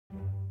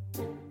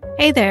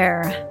Hey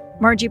there,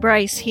 Margie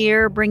Bryce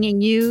here, bringing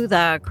you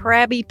the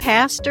Krabby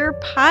Pastor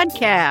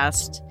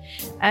podcast.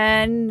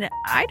 And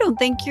I don't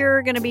think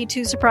you're going to be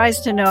too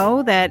surprised to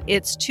know that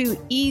it's too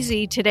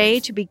easy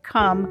today to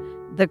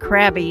become the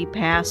Krabby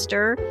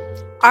Pastor.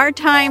 Our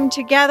time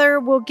together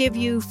will give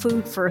you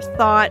food for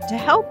thought to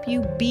help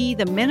you be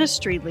the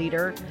ministry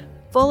leader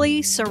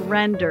fully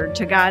surrendered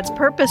to God's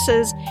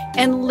purposes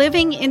and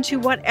living into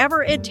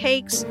whatever it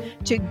takes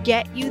to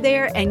get you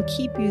there and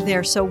keep you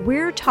there. So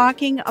we're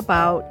talking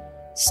about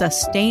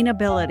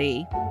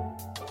sustainability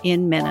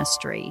in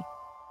ministry.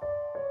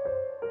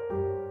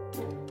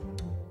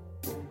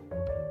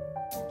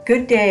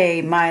 Good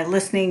day, my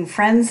listening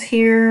friends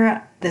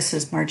here. This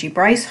is Margie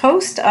Bryce,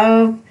 host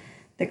of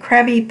the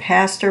Krabby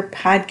Pastor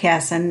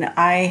podcast, and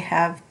I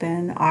have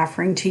been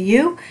offering to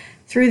you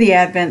through the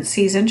Advent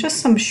season just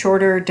some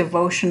shorter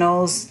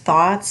devotionals,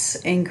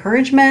 thoughts,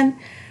 encouragement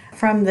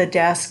from the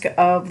desk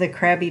of the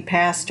Krabby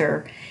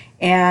Pastor.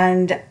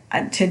 And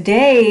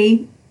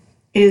today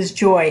is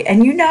joy.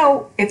 And you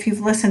know, if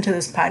you've listened to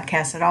this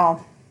podcast at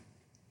all,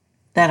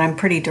 that I'm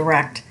pretty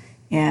direct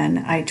and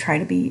I try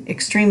to be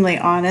extremely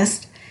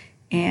honest.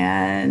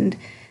 And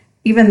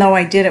even though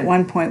I did at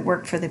one point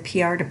work for the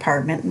PR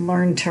department and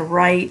learned to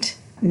write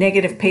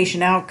negative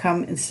patient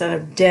outcome instead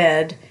of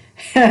dead,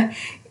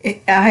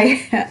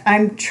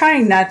 I'm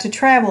trying not to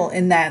travel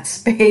in that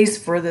space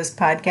for this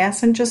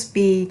podcast and just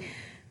be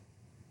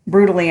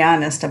brutally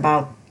honest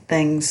about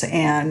things.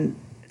 And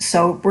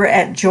so we're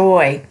at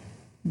joy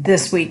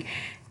this week.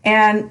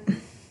 And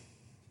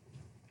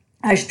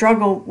I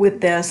struggle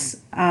with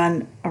this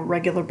on a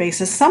regular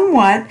basis,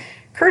 somewhat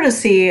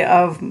courtesy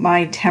of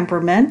my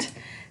temperament.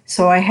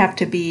 So I have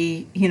to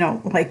be,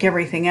 like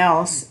everything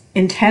else,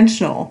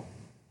 intentional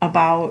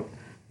about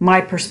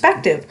my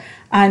perspective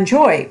on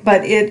joy.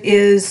 But it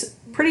is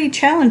pretty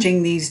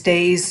challenging these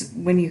days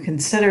when you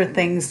consider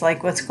things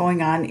like what's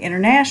going on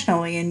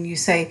internationally and you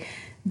say,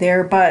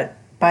 there, but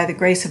by the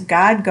grace of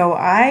God go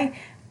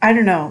I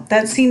don't know.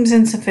 That seems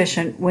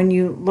insufficient when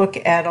you look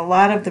at a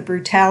lot of the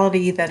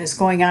brutality that is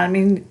going on. I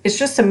mean, it's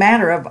just a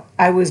matter of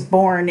I was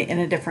born in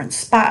a different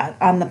spot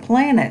on the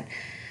planet.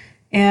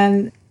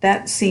 And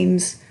that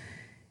seems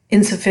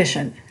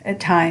insufficient at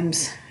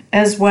times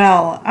as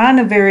well. On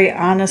a very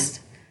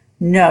honest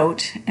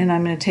note, and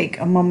I'm going to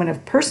take a moment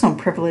of personal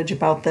privilege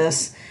about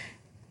this,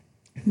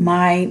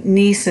 my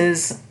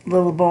niece's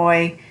little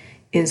boy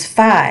is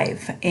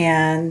 5,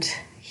 and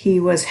he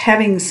was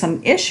having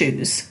some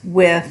issues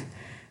with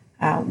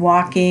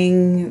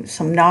walking,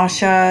 some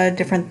nausea,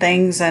 different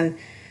things. And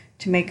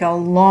to make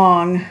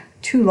a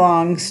too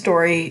long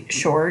story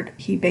short,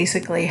 he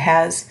basically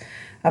has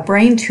a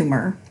brain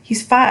tumor.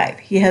 He's 5.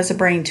 He has a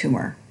brain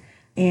tumor.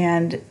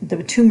 And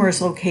the tumor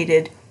is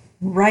located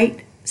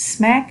right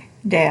smack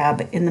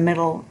dab in the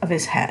middle of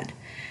his head.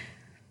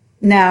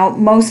 Now,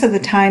 most of the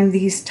time,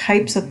 these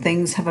types of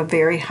things have a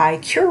very high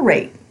cure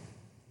rate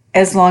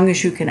as long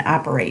as you can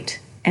operate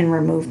and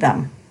remove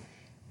them.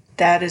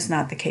 That is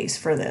not the case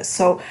for this.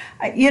 So,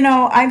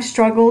 I've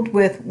struggled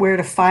with where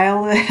to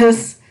file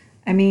this.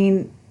 I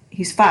mean,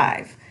 he's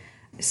 5.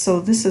 So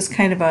this is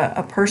kind of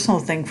a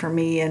personal thing for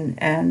me.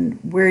 And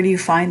where do you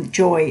find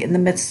joy in the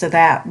midst of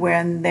that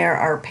when there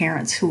are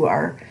parents who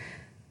are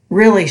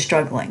really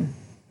struggling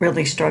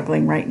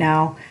right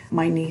now?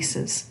 My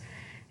nieces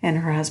and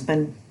her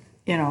husband,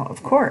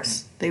 of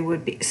course they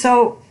would be.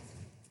 So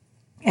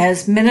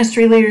as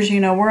ministry leaders,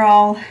 we're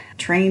all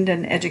trained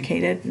and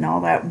educated and all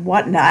that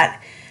whatnot.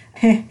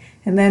 And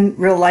then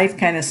real life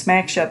kind of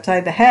smacks you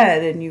upside the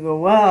head and you go,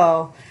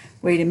 well,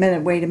 wait a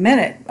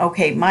minute.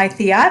 Okay, my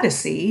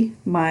theodicy,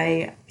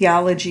 my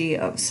theology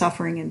of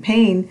suffering and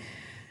pain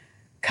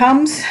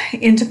comes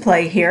into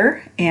play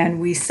here.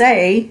 And we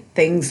say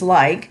things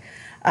like,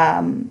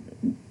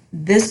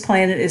 this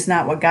planet is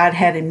not what God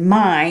had in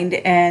mind.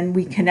 And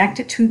we connect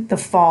it to the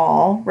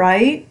fall,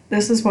 right?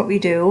 This is what we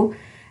do.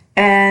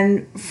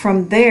 And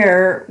from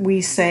there,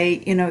 we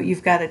say,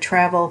 you've got to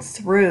travel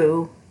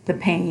through the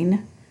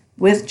pain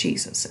with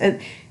Jesus.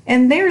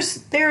 And there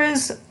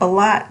is a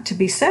lot to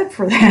be said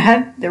for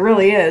that. There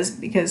really is,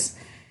 because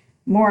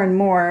more and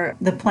more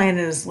the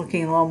planet is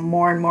looking a little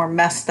more and more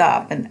messed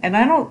up. And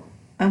I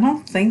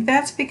don't think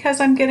that's because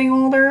I'm getting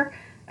older.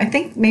 I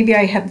think maybe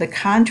I have the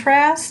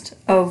contrast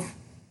of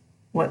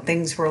what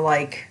things were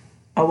like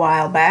a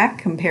while back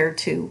compared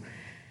to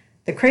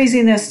the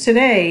craziness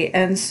today.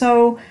 And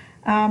so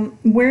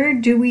where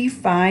do we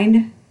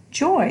find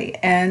joy,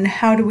 and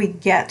how do we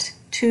get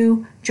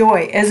to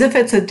joy? As if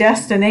it's a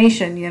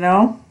destination,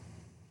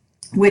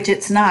 which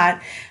it's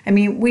not. I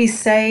mean, we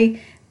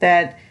say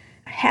that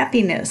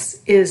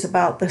happiness is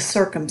about the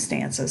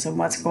circumstances and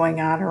what's going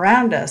on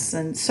around us.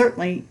 And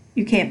certainly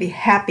you can't be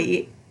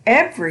happy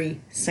every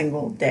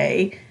single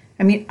day.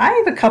 I mean, I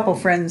have a couple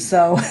friends,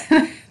 though,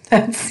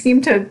 that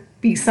seem to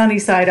be sunny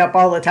side up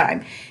all the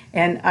time.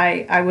 And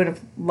I would have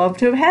loved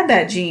to have had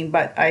that gene,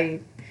 but I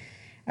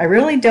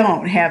really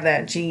don't have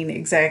that gene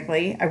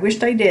exactly. I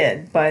wished I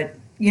did, but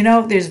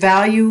there's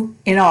value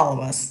in all of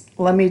us.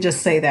 Let me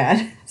just say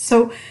that.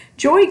 So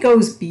joy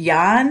goes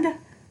beyond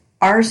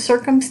our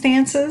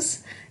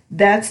circumstances,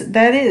 that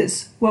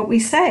is what we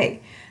say.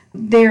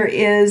 There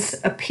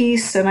is a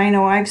piece, and I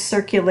know I've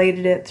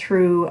circulated it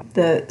through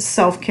the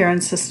Self-Care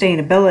and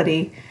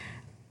Sustainability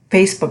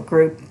Facebook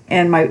group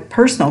and my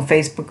personal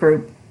Facebook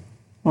group,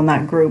 well,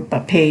 not group,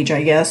 but page,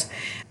 I guess,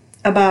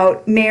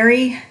 about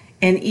Mary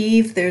and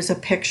Eve. There's a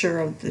picture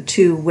of the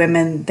two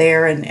women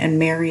there, and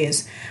Mary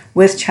is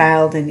with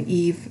child, and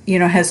Eve,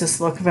 has this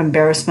look of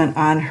embarrassment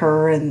on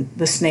her, and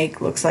the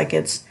snake looks like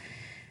it's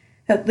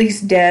at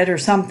least dead or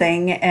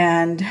something.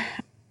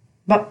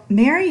 But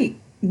Mary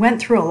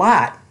went through a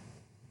lot.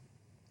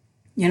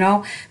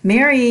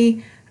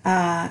 Mary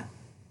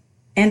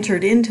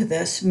entered into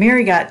this.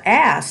 Mary got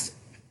asked,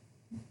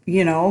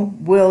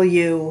 will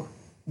you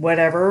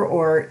whatever,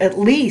 or at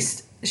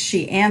least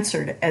she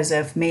answered as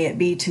if, may it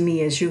be to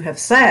me as you have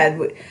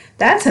said.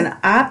 That's an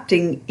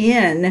opting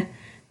in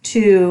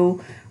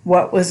to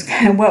what was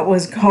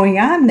going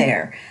on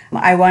there.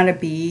 I want to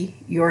be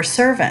your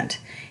servant.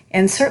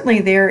 And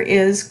certainly there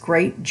is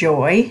great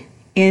joy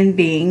in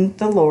being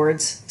the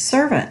Lord's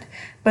servant.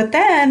 But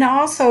then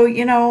also,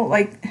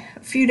 like a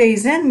few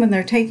days in, when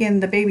they're taking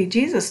the baby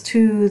Jesus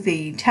to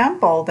the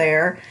temple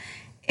there,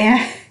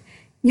 and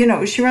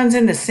she runs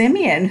into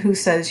Simeon, who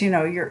says,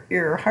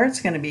 your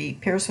heart's going to be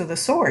pierced with a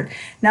sword.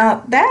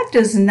 Now, that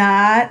does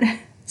not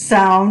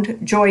sound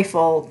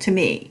joyful to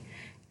me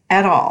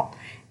at all.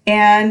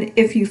 And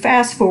if you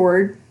fast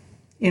forward,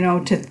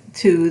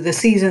 to the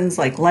seasons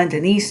like Lent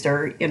and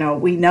Easter,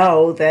 we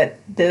know that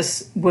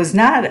this was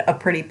not a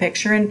pretty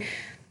picture. And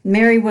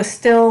Mary was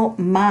still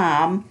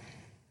mom.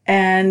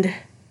 And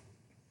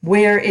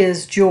where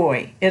is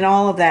joy in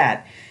all of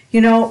that?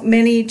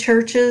 Many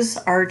churches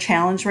are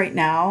challenged right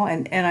now,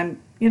 and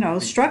I'm,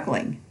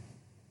 struggling.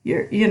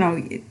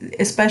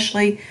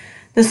 Especially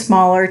the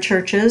smaller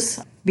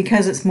churches,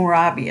 because it's more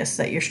obvious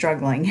that you're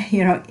struggling.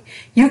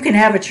 You can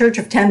have a church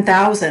of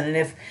 10,000, and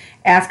if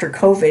after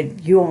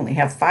COVID you only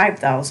have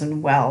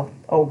 5,000, well,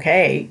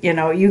 okay,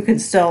 you can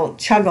still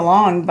chug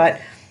along, but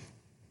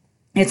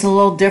it's a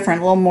little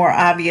different, a little more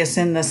obvious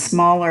in the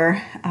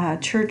smaller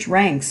church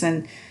ranks.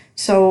 And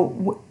so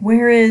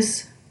where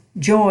is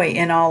joy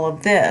in all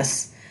of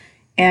this?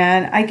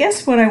 And I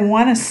guess what I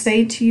want to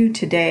say to you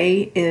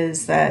today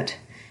is that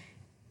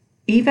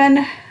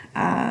even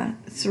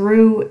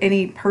through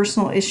any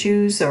personal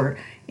issues or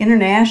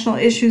international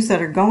issues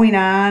that are going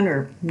on,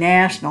 or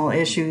national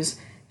issues,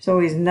 there's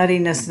always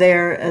nuttiness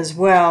there as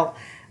well.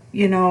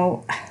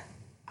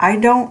 I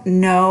don't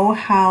know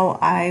how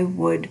I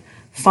would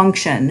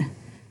function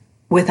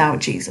without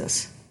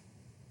Jesus,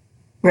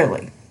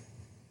 really.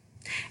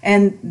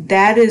 And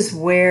that is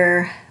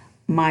where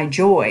my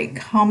joy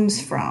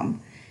comes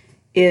from,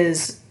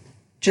 is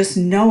just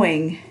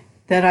knowing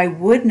that I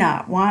would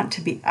not want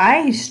to be.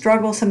 I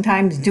struggle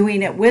sometimes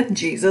doing it with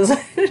Jesus,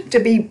 to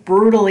be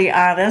brutally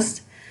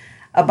honest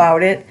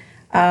about it.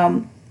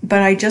 But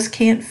I just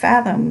can't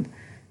fathom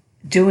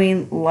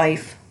doing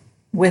life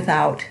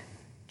without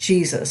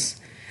Jesus.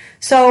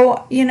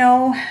 So,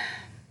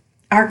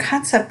 our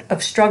concept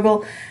of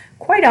struggle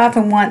quite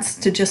often wants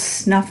to just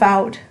snuff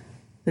out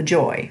the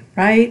joy,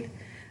 right?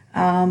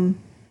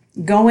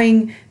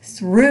 Going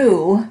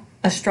through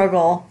a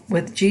struggle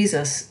with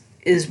Jesus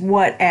is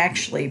what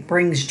actually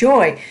brings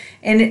joy.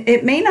 And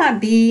it may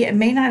not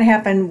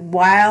happen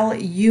while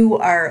you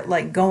are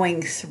like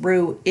going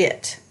through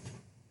it,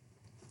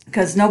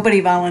 because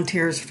nobody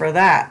volunteers for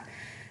that.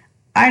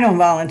 I don't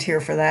volunteer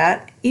for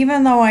that,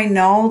 even though I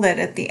know that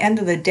at the end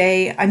of the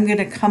day, I'm going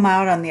to come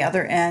out on the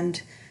other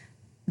end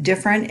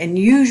different, and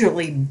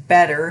usually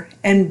better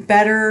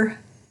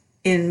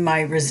in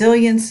my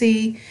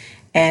resiliency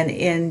and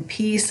in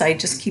peace. I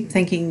just keep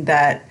thinking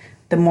that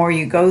the more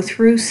you go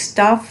through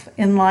stuff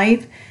in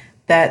life,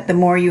 that the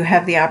more you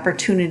have the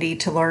opportunity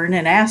to learn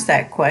and ask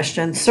that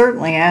question.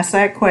 Certainly ask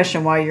that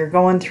question while you're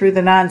going through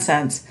the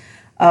nonsense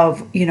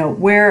of,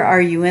 where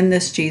are you in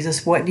this,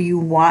 Jesus? What do you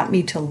want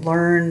me to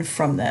learn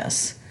from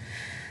this?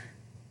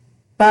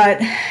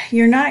 But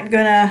you're not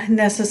going to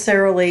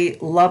necessarily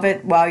love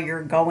it while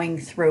you're going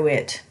through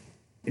it.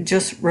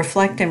 Just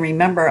reflect and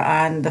remember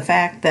on the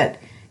fact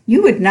that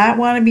you would not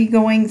want to be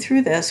going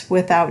through this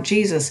without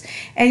Jesus.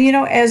 And,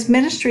 as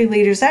ministry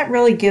leaders, that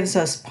really gives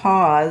us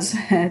pause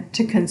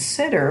to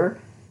consider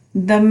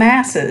the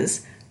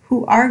masses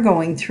who are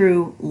going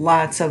through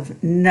lots of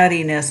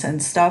nuttiness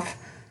and stuff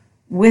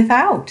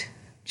without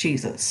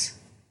Jesus.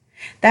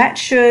 That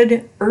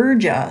should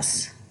urge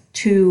us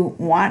to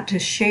want to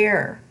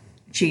share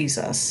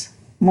Jesus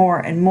more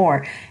and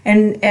more.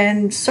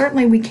 And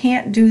certainly we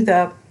can't do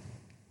the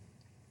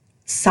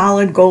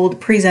solid gold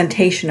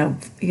presentation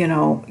of,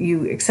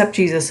 you accept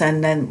Jesus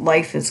and then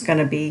life is going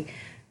to be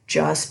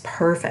just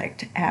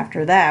perfect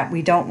after that.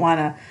 We don't want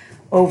to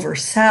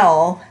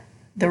oversell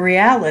the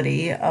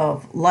reality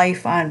of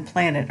life on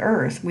planet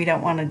Earth. We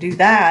don't want to do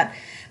that.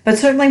 But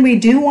certainly we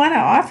do want to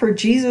offer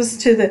Jesus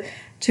to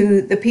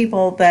the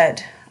people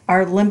that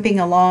are limping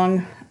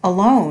along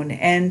alone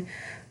and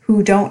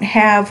who don't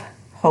have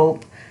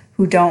hope,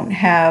 who don't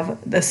have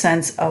the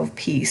sense of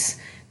peace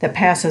that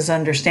passes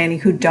understanding,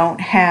 who don't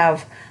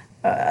have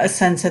a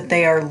sense that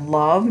they are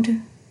loved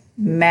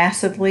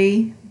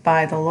massively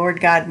by the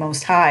Lord God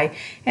Most High,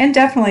 and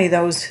definitely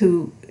those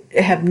who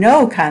have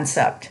no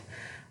concept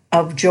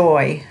of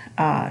joy,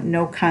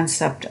 no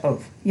concept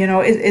of,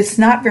 it's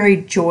not very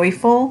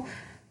joyful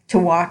to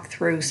walk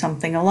through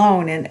something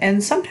alone.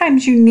 And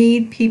sometimes you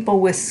need people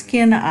with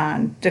skin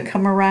on to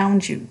come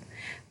around you,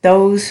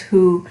 those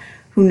who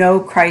know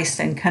Christ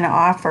and can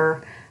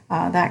offer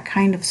that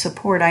kind of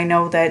support. I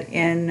know that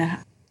in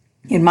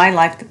my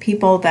life, the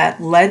people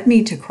that led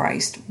me to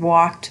Christ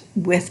walked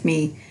with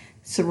me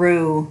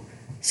through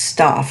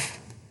stuff,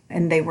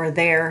 and they were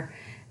there,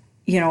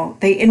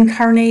 they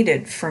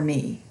incarnated for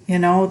me.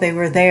 They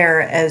were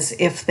there as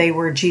if they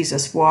were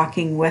Jesus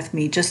walking with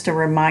me, just a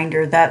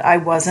reminder that I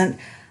wasn't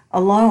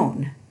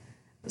alone.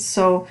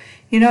 So,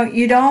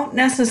 you don't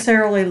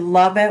necessarily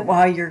love it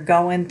while you're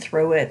going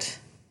through it.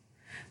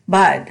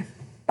 But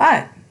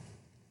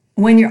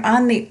when you're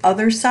on the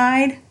other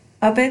side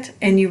of it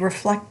and you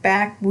reflect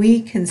back,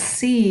 we can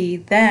see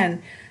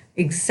then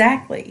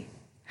exactly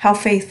how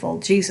faithful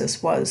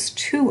Jesus was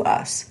to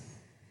us.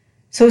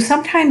 So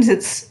sometimes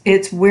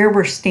it's where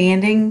we're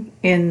standing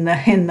in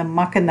the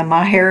muck and the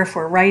mire. If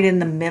we're right in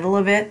the middle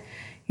of it,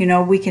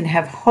 we can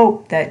have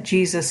hope that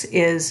Jesus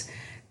is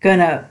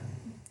gonna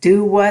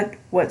do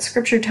what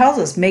Scripture tells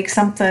us, make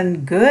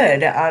something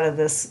good out of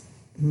this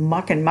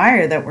muck and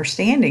mire that we're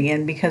standing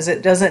in, because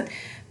it doesn't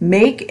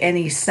make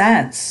any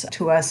sense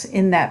to us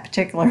in that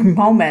particular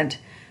moment.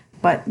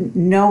 But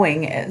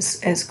knowing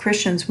as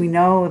Christians, we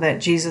know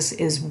that Jesus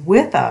is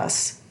with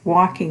us,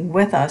 walking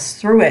with us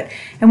through it.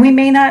 And we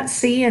may not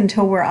see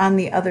until we're on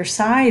the other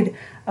side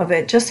of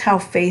it just how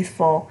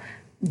faithful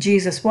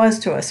Jesus was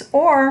to us.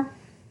 Or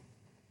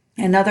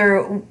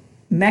another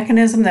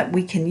mechanism that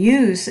we can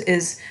use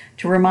is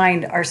to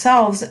remind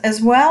ourselves,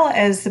 as well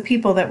as the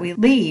people that we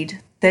lead,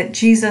 that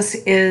Jesus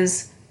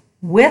is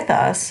with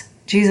us.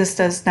 Jesus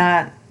does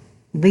not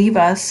leave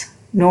us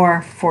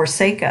nor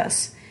forsake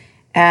us.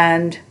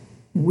 And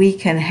we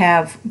can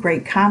have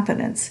great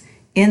confidence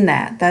in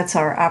that. That's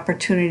our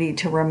opportunity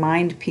to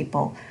remind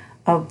people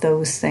of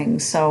those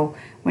things. So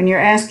when you're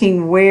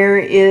asking, where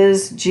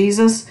is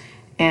Jesus?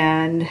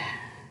 And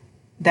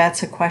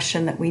that's a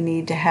question that we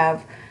need to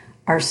have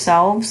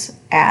ourselves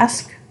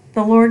ask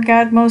the Lord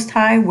God Most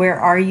High. Where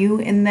are you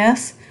in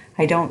this?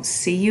 I don't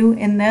see you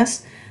in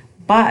this,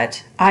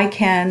 but I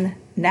can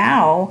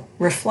now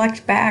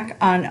reflect back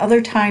on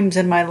other times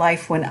in my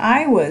life when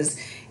I was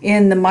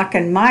in the muck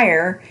and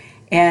mire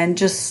and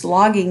just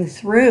slogging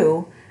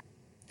through.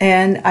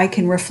 And I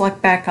can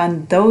reflect back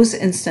on those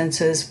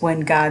instances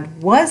when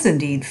God was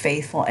indeed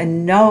faithful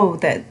and know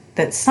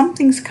that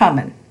something's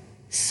coming.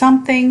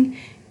 Something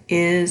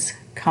is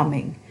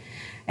coming.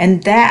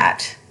 And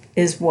that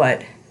is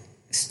what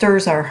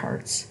stirs our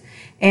hearts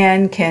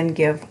and can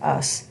give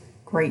us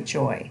great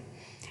joy.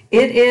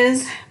 It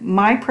is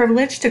my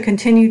privilege to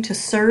continue to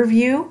serve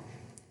you,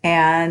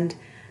 and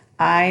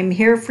I'm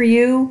here for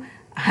you.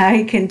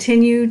 I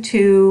continue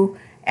to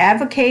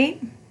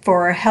advocate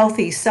for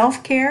healthy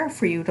self-care,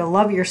 for you to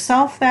love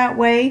yourself that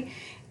way,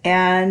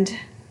 and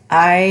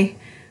I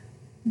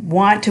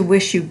want to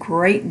wish you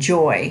great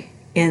joy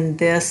in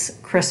this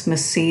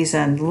Christmas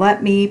season.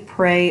 Let me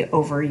pray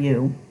over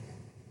you.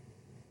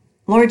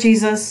 Lord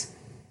Jesus,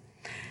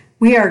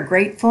 we are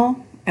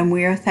grateful and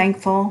we are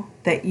thankful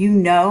that you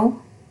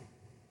know,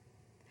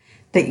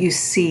 that you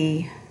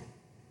see,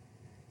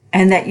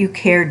 and that you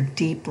care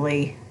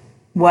deeply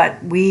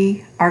what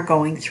we are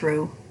going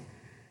through.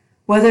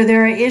 Whether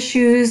there are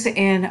issues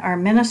in our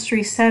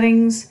ministry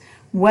settings,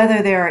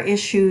 whether there are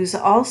issues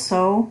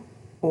also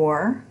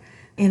or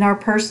in our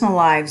personal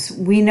lives,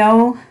 we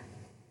know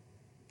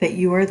that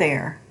you are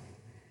there.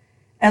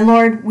 And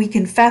Lord, we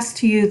confess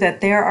to you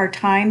that there are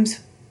times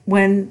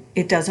when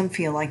it doesn't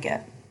feel like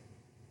it.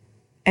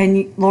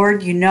 And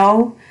Lord, you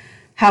know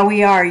how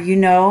we are. You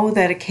know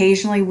that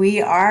occasionally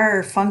we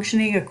are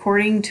functioning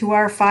according to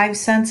our five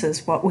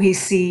senses, what we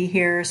see,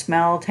 hear,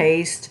 smell,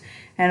 taste,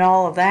 and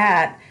all of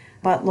that.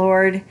 But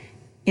Lord,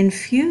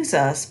 infuse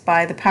us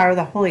by the power of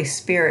the Holy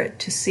Spirit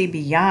to see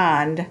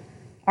beyond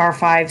our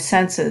five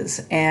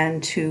senses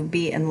and to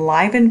be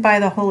enlivened by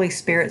the Holy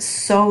Spirit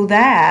so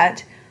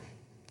that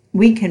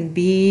we can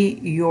be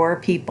your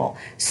people,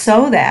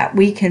 so that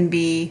we can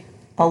be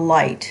a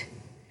light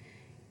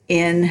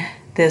in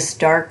this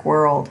dark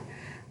world.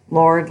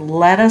 Lord,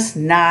 let us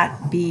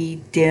not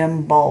be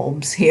dim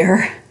bulbs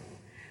here,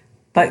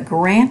 but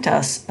grant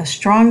us a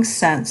strong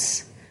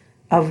sense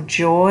of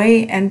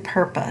joy and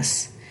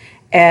purpose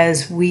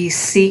as we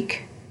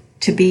seek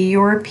to be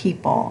your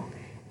people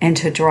and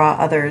to draw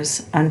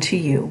others unto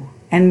you.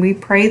 And we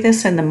pray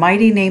this in the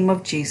mighty name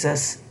of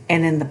Jesus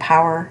and in the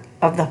power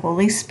of the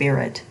Holy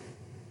Spirit.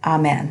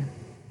 Amen.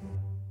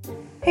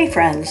 Hey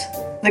friends,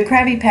 the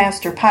Krabby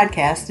Pastor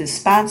podcast is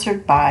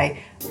sponsored by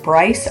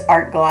Bryce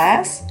Art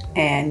Glass,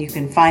 and you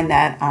can find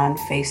that on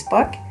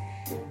Facebook.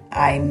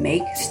 I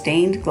make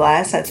stained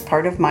glass, that's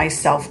part of my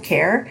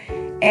self-care.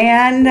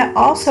 And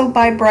also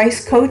by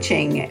Bryce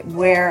Coaching,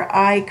 where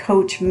I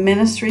coach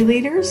ministry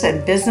leaders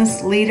and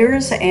business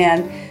leaders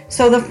and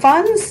So the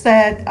funds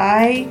that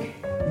I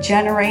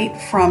generate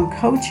from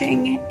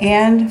coaching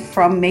and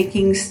from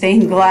making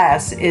stained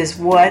glass is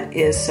what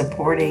is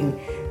supporting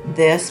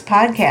this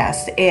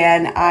podcast.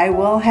 And I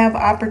will have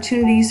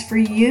opportunities for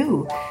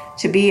you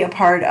to be a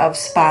part of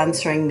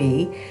sponsoring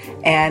me.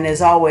 And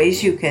as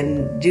always, you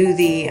can do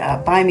the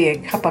buy me a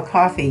cup of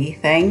coffee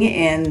thing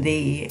in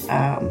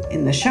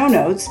the show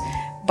notes.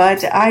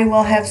 But I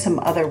will have some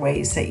other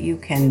ways that you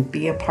can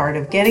be a part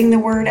of getting the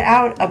word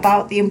out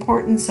about the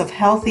importance of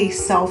healthy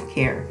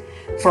self-care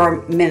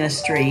for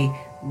ministry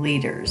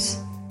leaders.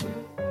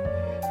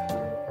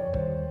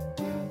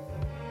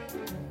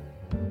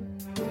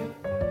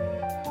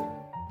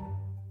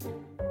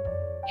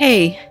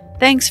 Hey,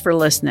 thanks for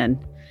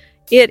listening.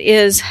 It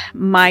is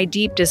my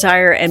deep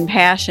desire and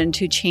passion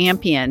to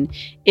champion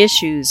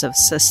issues of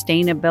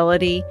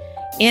sustainability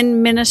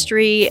in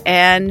ministry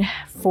and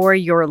for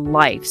your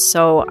life.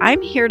 So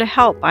I'm here to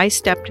help. I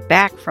stepped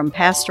back from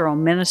pastoral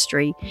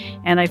ministry,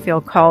 and I feel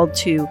called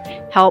to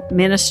help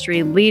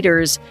ministry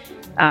leaders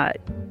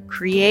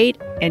create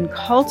and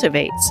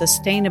cultivate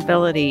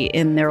sustainability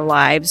in their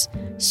lives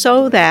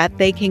so that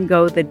they can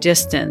go the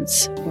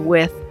distance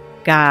with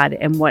God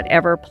and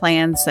whatever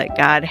plans that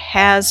God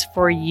has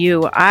for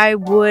you. I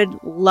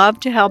would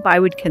love to help. I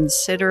would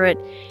consider it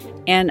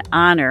an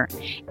honor.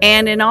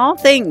 And in all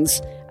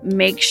things,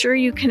 make sure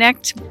you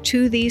connect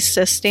to these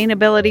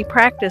sustainability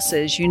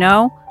practices,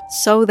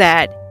 so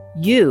that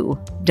you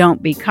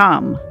don't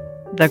become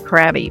the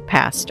crabby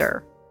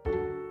pastor.